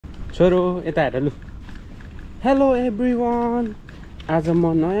छोरो यता हेर लु। हेलो एभ्रिवान, आज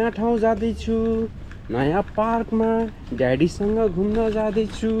म नयाँ ठाउँ जाँदैछु, नयाँ पार्कमा ड्याडीसँग घुम्न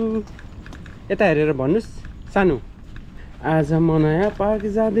जाँदैछु। यता हेरेर भन्नुहोस् सानो। आज म नयाँ पार्क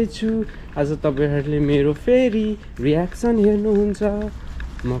जाँदैछु। आज तपाईहरुले मेरो फेरि रियाक्सन हेर्नुहुन्छ।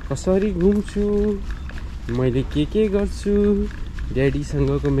 म कसरी घुम्छु, मैले के गर्छु,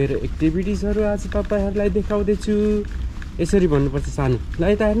 ड्याडीसँगको मेरो एक्टिभिटिजहरु आज तपाईहरुलाई देखाउँदैछु। यसरी भन्नुपर्छ सानो। ल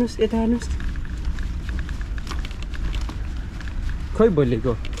यता हेर्नुस्, यता हेर्नुस्। खोइ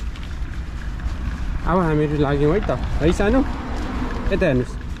बोलेको। अब हामीहरु लाग्यौं है त। है सानो, यता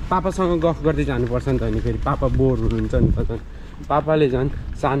हेर्नुस्। पापासँग गफ गर्दै जानुपर्छ नि त, अनि फेरि पापा बोर हुनुहुन्छ नि त। पापाले झन्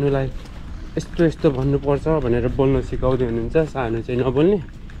सानोलाई यस्तो भन्नुपर्छ भनेर बोल्न सिकाउँदै हुनुहुन्छ। सानो चाहिँ नबोल्ने,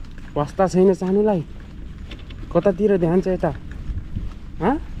 पस्ता छैन सानोलाई। कतातिर ध्यान छ यता?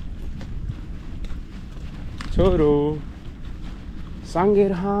 छोरो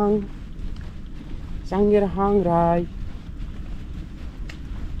साङ्गेरहाङ राई।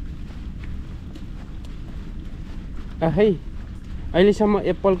 है अहिलेसम्म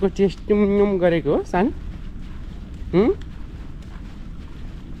एप्पलको टेस्ट टुम गरेको हो सानो?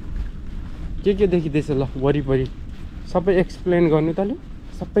 के देखिँदैछ ल वरिपरि सबै एक्सप्लेन गर्नु त लु।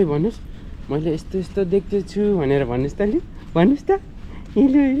 सबै भन्नुहोस्, मैले यस्तो देख्दैछु भनेर भन्नुहोस् त लु। भन्नुहोस् त।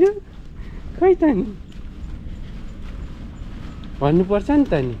 हिलो खै त नि भन्नुपर्छ नि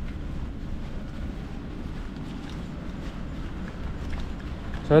त नि।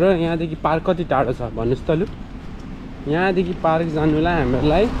 छोरो यहाँदेखि पार्क कति टाढो छ भन्नुहोस् त लु। यहाँदेखि पार्क जानुलाई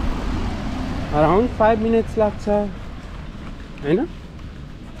हामीलाई अराउन्ड 5 मिनट्स लाग्छ हैन?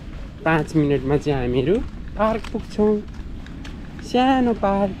 5 मिनटमा चाहिँ हामीहरू पार्क पुग्छौँ। सानो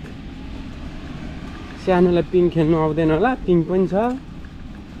पार्क। सानोलाई पिङ खेल्नु आउँदैन होला? पिङ पनि छ।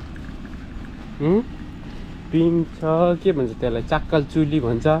 पिङ छ, के भन्छ त्यसलाई? चाक्कल चुली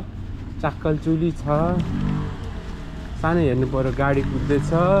भन्छ। चाक्कल चुली छ। सानो हेर्नु पर्यो, गाडी कुद्दैछ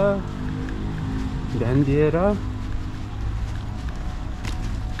ध्यान दिएर।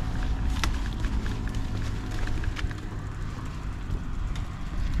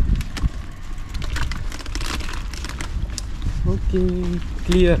 ओके,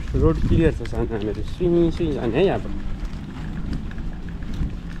 क्लियर, रोड क्लियर छ सानो। हामीहरू सुई जाने है अब।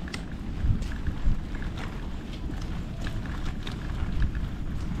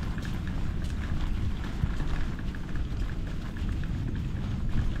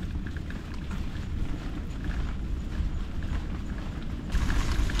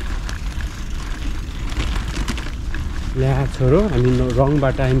 ल्या छोरो, हामी रङ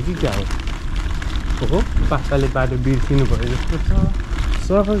बाटो आयौँ कि क्या हो? ओहो, पापाले बाटो बिर्सिनु भयो जस्तो छ।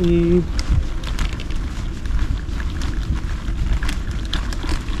 सरी।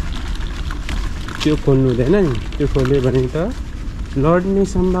 त्यो खोल्नु हुँदैन नि, त्यो खोल्यो भने त लड्ने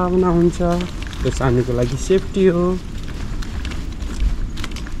सम्भावना हुन्छ। त्यो सानोको लागि सेफ्टी हो।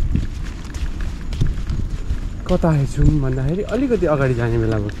 कता आएछौँ भन्दाखेरि अलिकति अगाडि जाने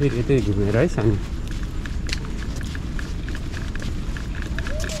बेला भयो। फेरि यतै घुमेर है सानो।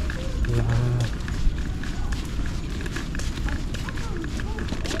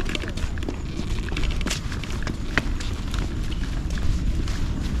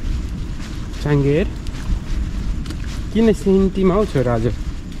 साङ्गेर किन सेन्टीमा हौ छोरा? आज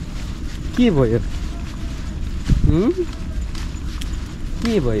के भयो?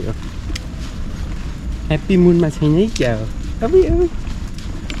 के भयो? ह्याप्पी मुडमा छैन है क्या हो? अब यहाँ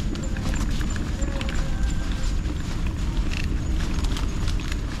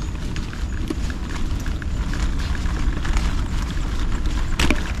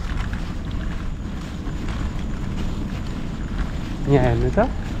हेर्नु त,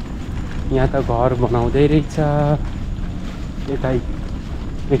 यहाँ त घर बनाउँदै रहेछ। यता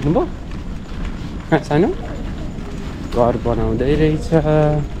देख्नुभयो सानो? घर बनाउँदै रहेछ।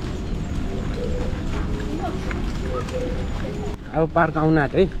 अब पार्क आउन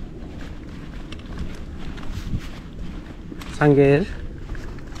आँट है। साङ्गेर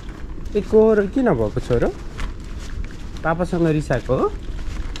एकोहोरो किन भएको छोरो? पापासँग रिसाएको हो?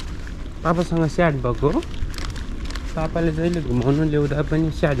 पापासँग स्याड भएको हो? पापाले जहिले घुमाउनु ल्याउँदा पनि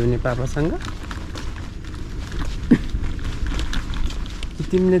स्याड हुने पापासँग?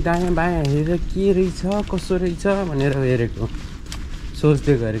 तिमीले दायाँ बायाँ हेरेर के रहेछ कसो रहेछ भनेर हेरेको,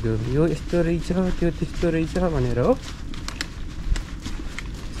 सोच्दै गरेको, यो यस्तो रहेछ त्यो त्यस्तो रहेछ भनेर हो?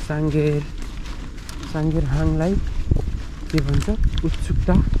 साङ्गेरहाङलाई के भन्छ?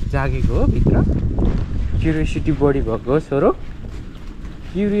 उत्सुकता जागेको हो भित्र। क्युरियोसिटी बढी भएको हो छोरो।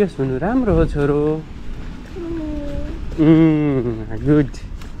 क्युरियस हुनु राम्रो हो छोरो। गुड।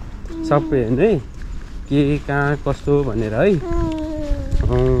 सबै हेर्नु है, के कहाँ कस्तो भनेर है।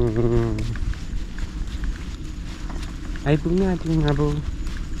 आइपुग्नु आँट्यौँ अब।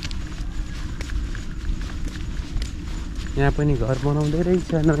 यहाँ पनि घर बनाउँदै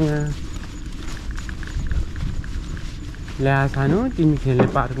रहेछ नयाँ। ल्या सानो तिमी खेल्ने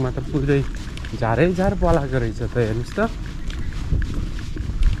पार्कमा त पुरै झारै झार पलाएको रहेछ त, हेर्नुहोस् त।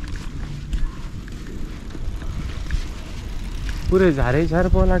 पुरै झारै झार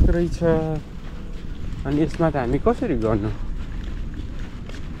पलाएको रहेछ। अनि यसमा त हामी कसरी गर्नु?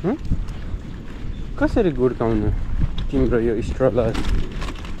 कसरी गुड्काउनु तिम्रो यो स्ट्रोलर?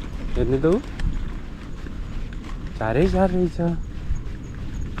 हेर्नु त, झारै झार रहेछ।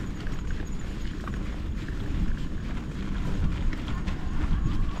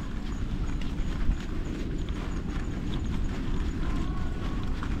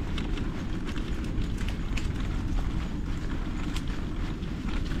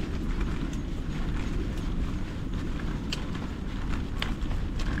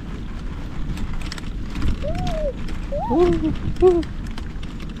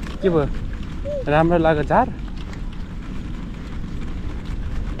 के भयो? राम्रो लाग्यो झार?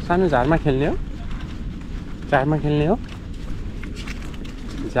 सानो झारमा खेल्ने हो? झारमा खेल्ने हो?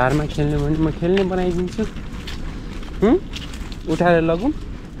 झारमा खेल्ने भने म खेल्ने बनाइदिन्छु। उठाएर लगौँ?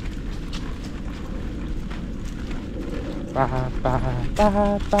 पाहा पाहा पाहा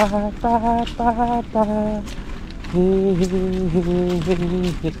पाहा पाहा पाहा पाहा हे हे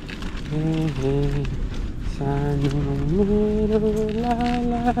हे सानो मेरो ला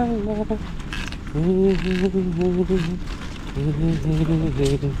ला ला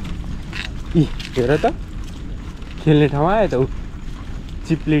हेर त, खेल्ने ठाउँ आयो त।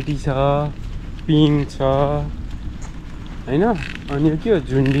 चिप्लेटी छ, पिङ छ होइन। अनि यो के हो?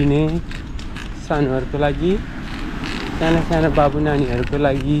 झुन्डिने सानोहरूको लागि, साना साना बाबु नानीहरूको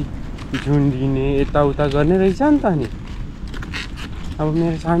लागि झुन्डिने यताउता गर्ने रहेछ नि त। अनि अब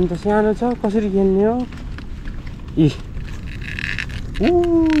मेरो सानो त सानो छ, कसरी खेल्ने हो?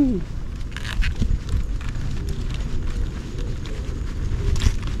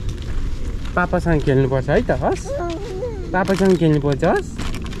 पापासँग खेल्नुपर्छ है त। हस्, पापासँग खेल्नुपर्छ। हस्,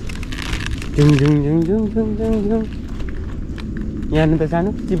 झुङ झुङ झुङ झुङ झुङ झुङ झुङ। यहाँ त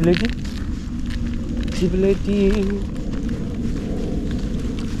सानो चिप्लेटी चिप्लेटी।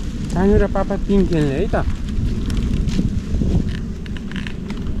 सानो र पापा पिङ खेल्ने है त।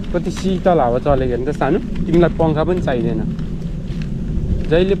 कति शीतल हावा चलेको नि त सानो। तिमीलाई पङ्खा पनि चाहिँदैन,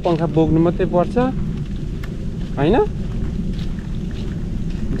 जहिले पङ्खा बोक्नु मात्रै पर्छ होइन।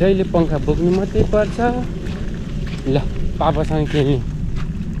 जहिले पङ्खा बोक्नु मात्रै पर्छ। ल पापासँग खेल्ने।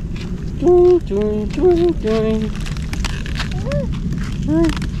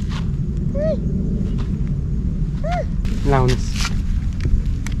 लाउनुहोस्।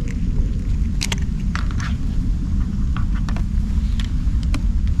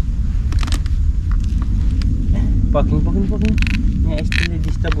 पकिङ पकिङ पकिङ। यहाँ यस्तोले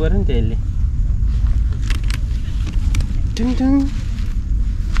डिस्टर्ब गर्यो नि त यसले। टुङ टुङ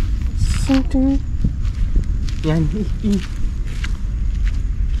टुङ। यहाँ पिङ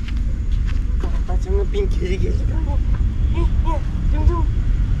पापासँग पिङ खेली खेली।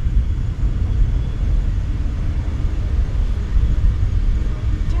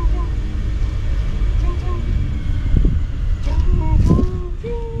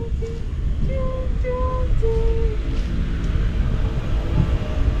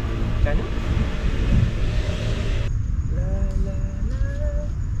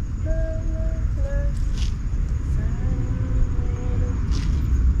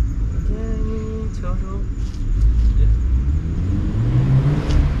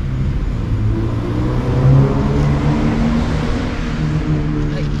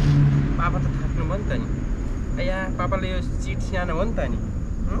 पापाले यो सिट सानो हो नि त नि।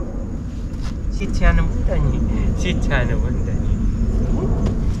 सिट सानो हो नि त नि। सिट सानो हो नि त नि।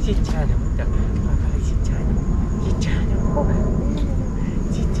 सिट सानो हो नि त। पापाले सिट सानो। सिट सानो।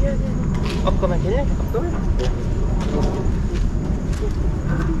 सिट सानो। अक्कोमा खेल्ने? अक्कोमा?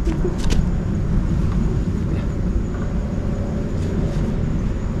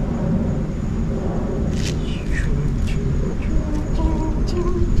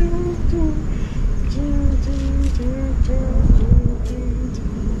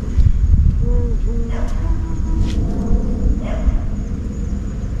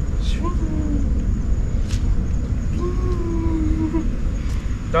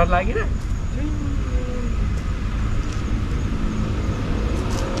 डर लागेन?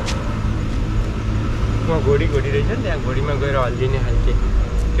 वहाँ घोडी घोडी रहेछ नि, त्यहाँ घोडीमा गएर हल्लिने खालके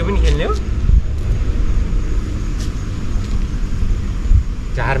त्यो पनि खेल्ने हो।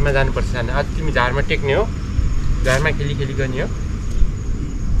 झारमा जानुपर्छ सानो। आज तिमी झारमा टेक्ने हो? झारमा खेली खेली गर्ने हो?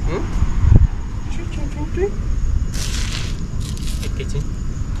 एकैछिन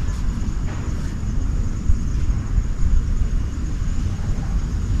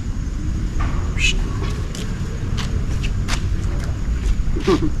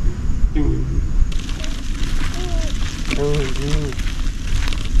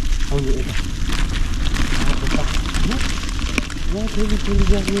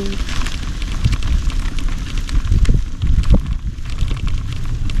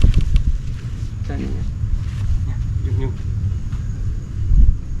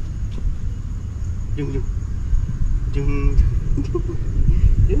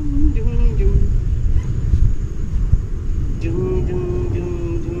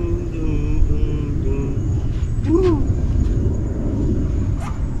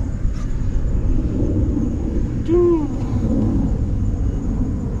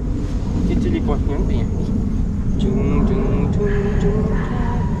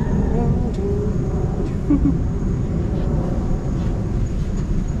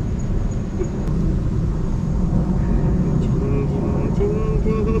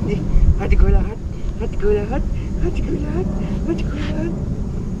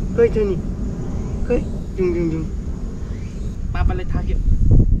Koi छ नि koi जुङ पापाले थाक्यो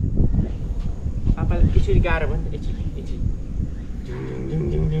पापाले यसरी गाह्रो भयो नि त एकछिन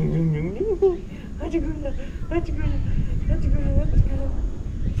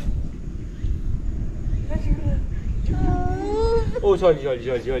ओ सरी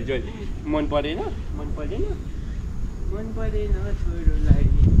मन परेन छोरोलाई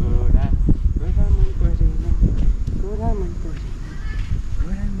घोडा मन परेन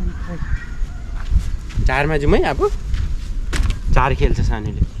झारमा जाउँ है अब झार खेल्छ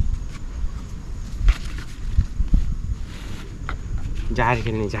सानोले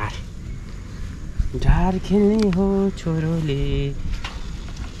झार खेल्ने हो छोरोले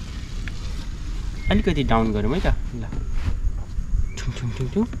अलिकति डाउन गरौँ है त ल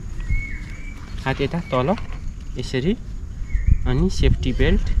ठुङ हात यता तल यसरी अनि सेफ्टी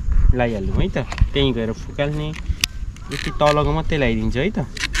बेल्ट लगाइहाल्नु है त त्यहीँ गएर फुकाल्ने यति तलको मात्रै लगाइदिन्छ है त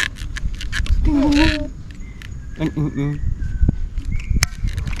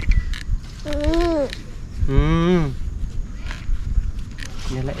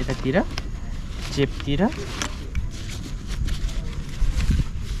यसलाई यतातिर जेबतिर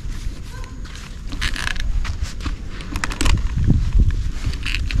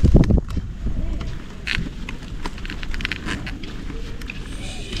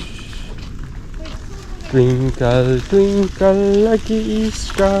Twinkle, twinkle, lucky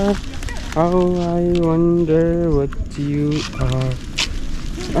star, how I wonder what you are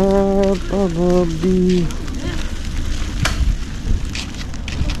up above the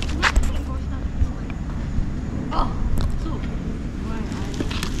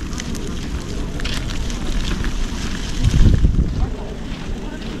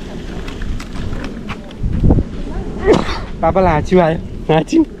पापालाई हाँच्यु आयो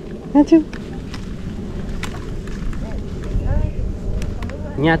हाँच्यु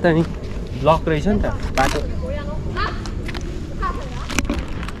यहाँ त नि ब्लक रहेछ नि त बाटो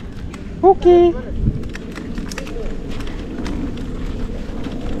ओके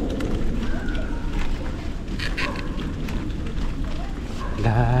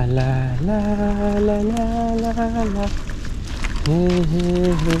ला ला ला ला ला ला ला हे हे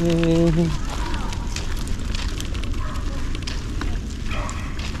हे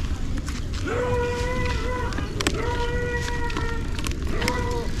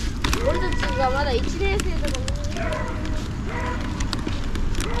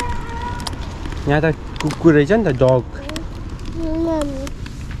यहाँ त कुकुर रहेछ नि त डग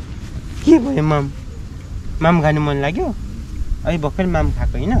के भयो माम खानु मन लाग्यो अहिले भर्खर माम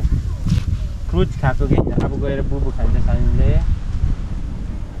खाएको होइन फ्रुट्स खाएको कि अब गएर बुबु खान्छ सानोले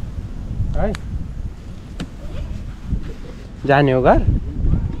है जाने हो घर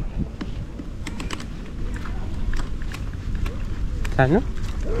सानो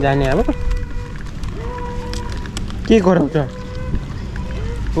जाने अब के गराउँछ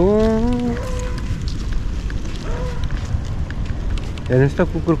ओ हेर्नुहोस् त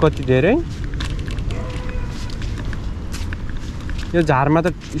कुकुर कति धेरै यो झारमा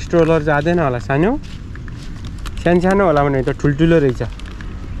त स्ट्रोलर जाँदैन होला सानो सानो होला भने त ठुल्ठुलो रहेछ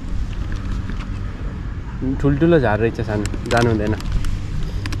ठुल्ठुलो झार रहेछ सानो जानु हुँदैन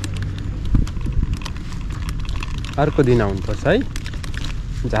अर्को दिन आउनुपर्छ है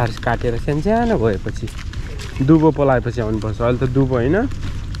झार काटेर सानो भएपछि दुबो पलाएपछि आउनुपर्छ अहिले त दुबो होइन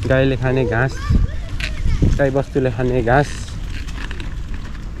गाईले खाने घाँस गाई बस्तुले खाने घाँस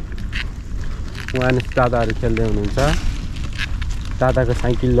उहाँ दादाहरू खेल्दै हुनुहुन्छ दादाको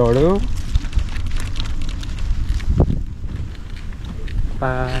साइकल लड्यो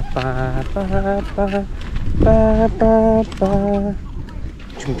पा पा पा पा पा पा पा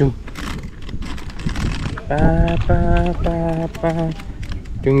झुम झुम पा पा पा पा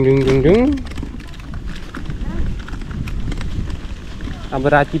डुङ डुङ डुङ डुङ। अब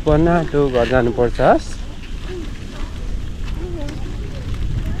राति पर्न आँट्यो, घर जानुपर्छ।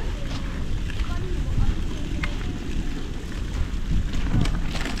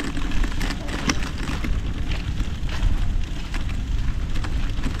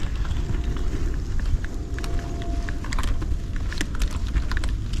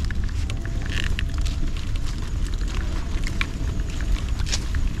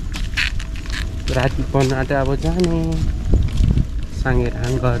 राति पर्न आँट्यो, अब जाने साङ्गे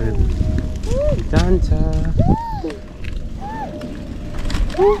घर जान्छ।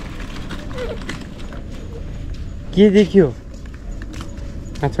 के देख्यो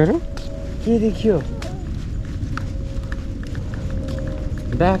छोरो, के देख्यो?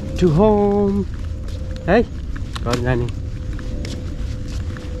 ब्याक टु होम है, घर जाने।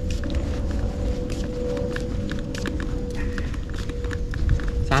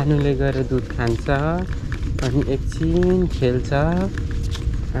 सानोले गएर दुध खान्छ अनि एकछिन खेल्छ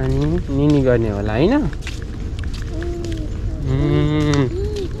अनि निनी गर्ने होला हैन?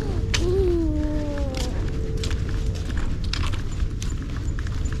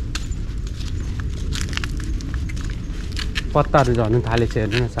 पत्ताहरू झर्नु थालेछ,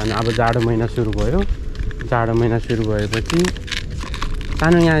 हेर्नु न सानो। अब जाडो महिना सुरु भयो, जाडो महिना सुरु भएपछि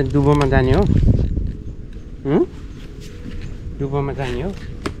सानो यहाँ दुबोमा जाने हो, दुबोमा जाने हो।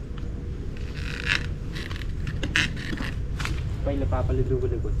 पहिले पापाले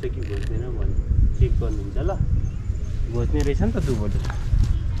दुबोले घोज्छ कि घोज्दैन भन्नु चेक गर्नुहुन्छ ल। घोज्ने रहेछ नि त दुबोले।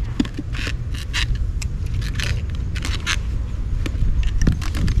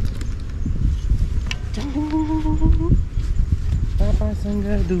 पापासँग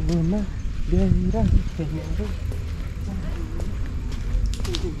दुबोमा गएर खेल्नु।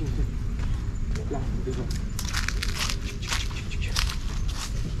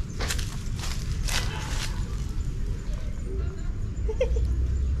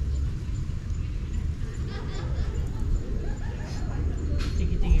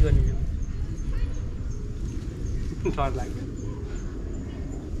 डर लाग्यो।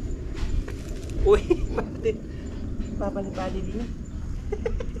 ओइ पापाले बाँधिदिनु।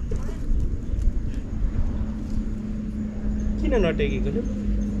 किन नटेकेको छु?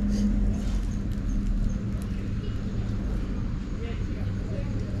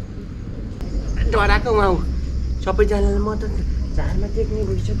 डराएको उहाँ सबैजनाले म त झारमा टेक्ने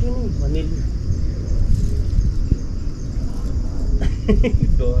भइसक्यो नि भन्ने।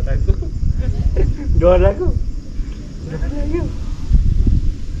 डराएको डराएको लाग्यो।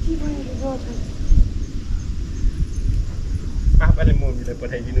 के भयो? पापाले मम्मीलाई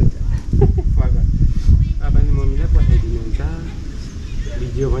पठाइदिनुहुन्छ। पापाले मम्मीलाई पठाइदिनुहुन्छ,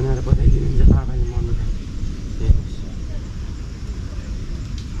 भिडियो बनाएर पठाइदिनुहुन्छ पापाले मम्मीलाई।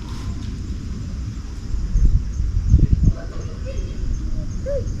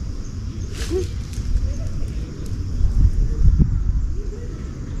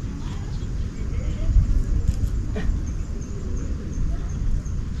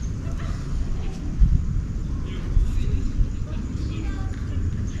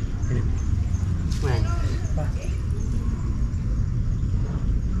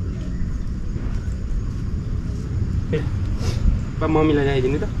 मम्मीलाई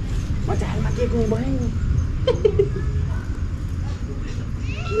ल्याइदिनु त, म झारमा टेक्ने भएँ।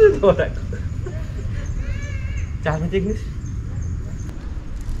 किन डराएको? झारमा टेक्नुहोस्।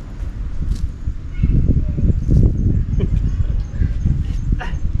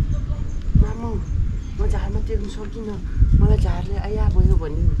 मामु म झारमा टेक्नु सकिनँ, मलाई झारले आइया भयो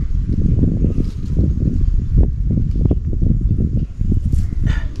भन्यो।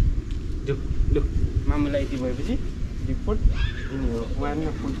 लु मामुलाई यति भएपछि रिपोर्ट यिनी हो। उहाँ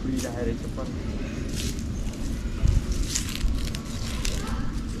फुल फुलिरहेको रहेछ पर।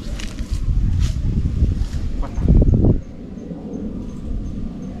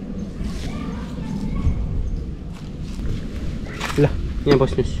 ल यहाँ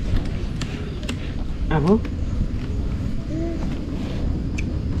बस्नुहोस्।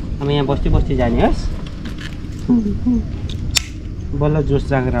 अब यहाँ बस्दै बस्दै जाने होस्। बल्ल जोस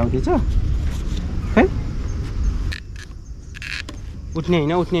जागेर आउँदैछ है। उठ्ने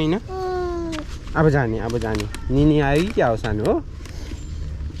होइन, उठ्ने होइन। अब जाने, अब जाने। निनी आयो कि क्या हो सानो हो?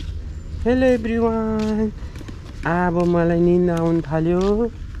 हेलो एभ्रिवान, अब मलाई निन्द्रा आउनु थाल्यो।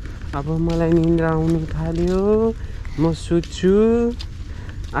 अब मलाई निन्द्रा आउनु थाल्यो। म सुत्छु।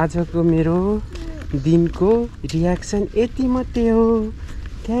 आजको मेरो दिनको रियाक्सन यति मात्रै हो।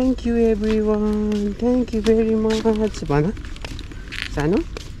 Thank you everyone, thank you very much भन सानो।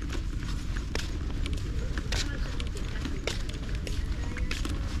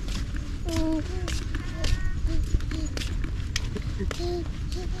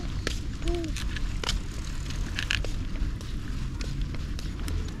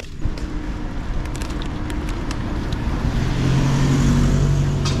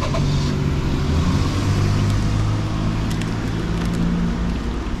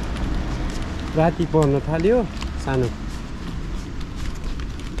 राति पर्न थाल्यो सानो,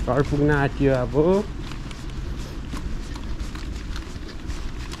 घर पुग्न आँट्यो अब।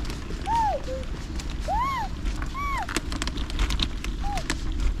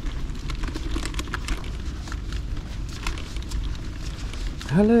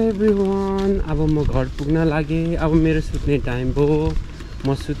 हेलो एभ्रिवान, अब म घर पुग्न लागेँ। अब मेरो सुत्ने टाइम भयो,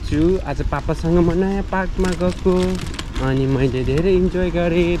 म सुत्छु। आज पापासँग म नयाँ पार्कमा गएको अनि मैले धेरै इन्जोय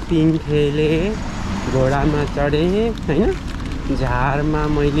गरेँ। पिङ खेलेँ, घोडामा चढेँ होइन, झारमा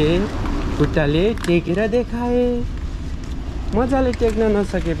मैले खुट्टाले टेकेर देखाएँ। मजाले टेक्न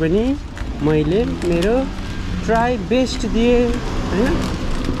नसके पनि मैले मेरो ट्राई बेस्ट दिएँ होइन।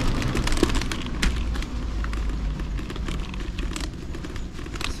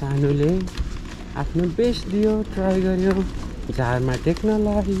 सानोले आफ्नो बेस्ट दियो, ट्राई गर्यो झारमा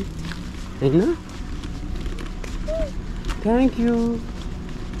टेक्नलाई होइन। थ्याङ्क यू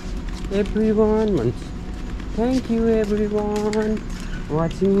एभ्रिवान भन्छ, thank you everyone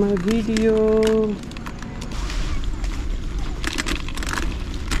watching my video.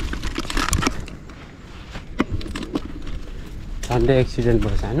 झन्डै एक्सिडेन्ट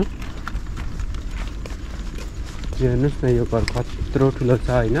भयो सानो। हेर्नुहोस् न, यो घर कत्रो ठुलो छ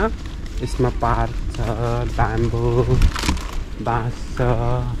होइन। यसमा पार्क छ, ब्याम्बो बाँस छ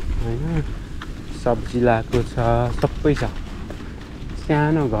होइन, सब्जी लगाएको छ, सबै छ।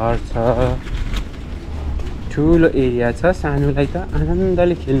 सानो घर छ, ठुलो एरिया छ। सानोलाई त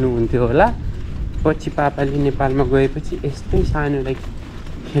आनन्दले खेल्नुहुन्थ्यो होला। पछि पापाले नेपालमा गएपछि यस्तै सानोलाई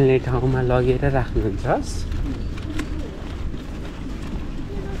खेल्ने ठाउँमा लगेर राख्नुहुन्छ।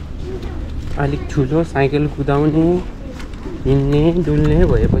 अलिक ठुलो साइकल कुदाउने, हिँड्ने डुल्ने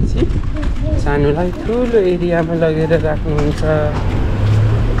भएपछि सानोलाई ठुलो एरियामा लगेर राख्नुहुन्छ।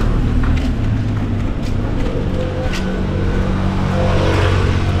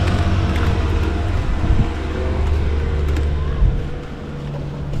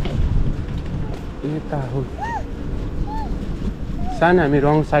 यता हो सानो, हामी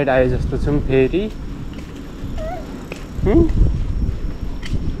रङ साइड आए जस्तो छौँ फेरि।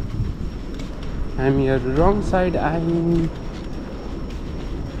 हामीहरू रङ साइड आयौँ।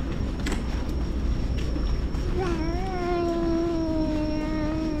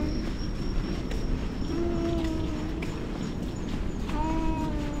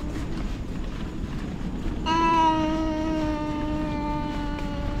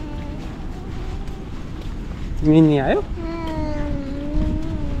 मिनी आयो।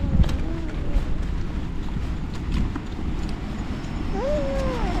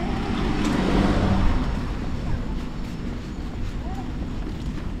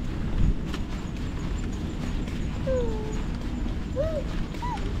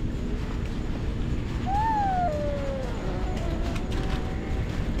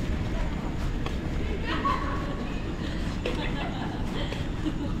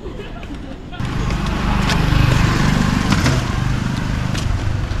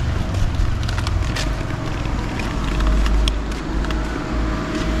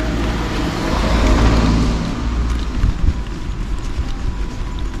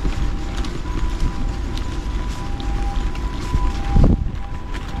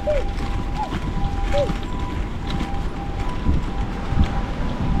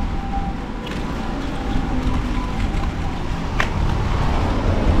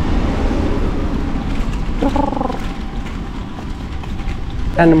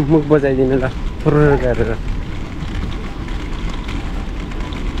 सानो मुख बजाइदिनु ल, फुर्र गरेर।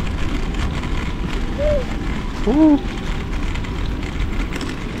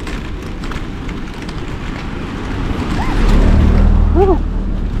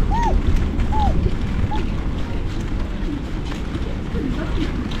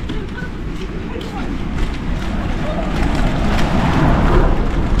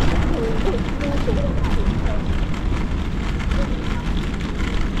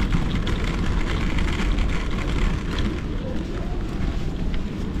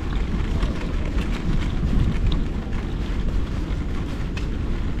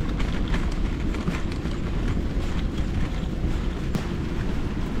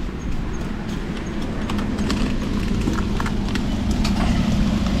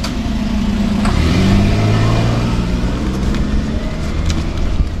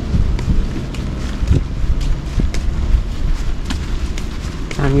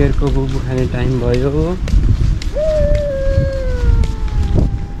 साङ्गेरको बुबु खाने टाइम भयो।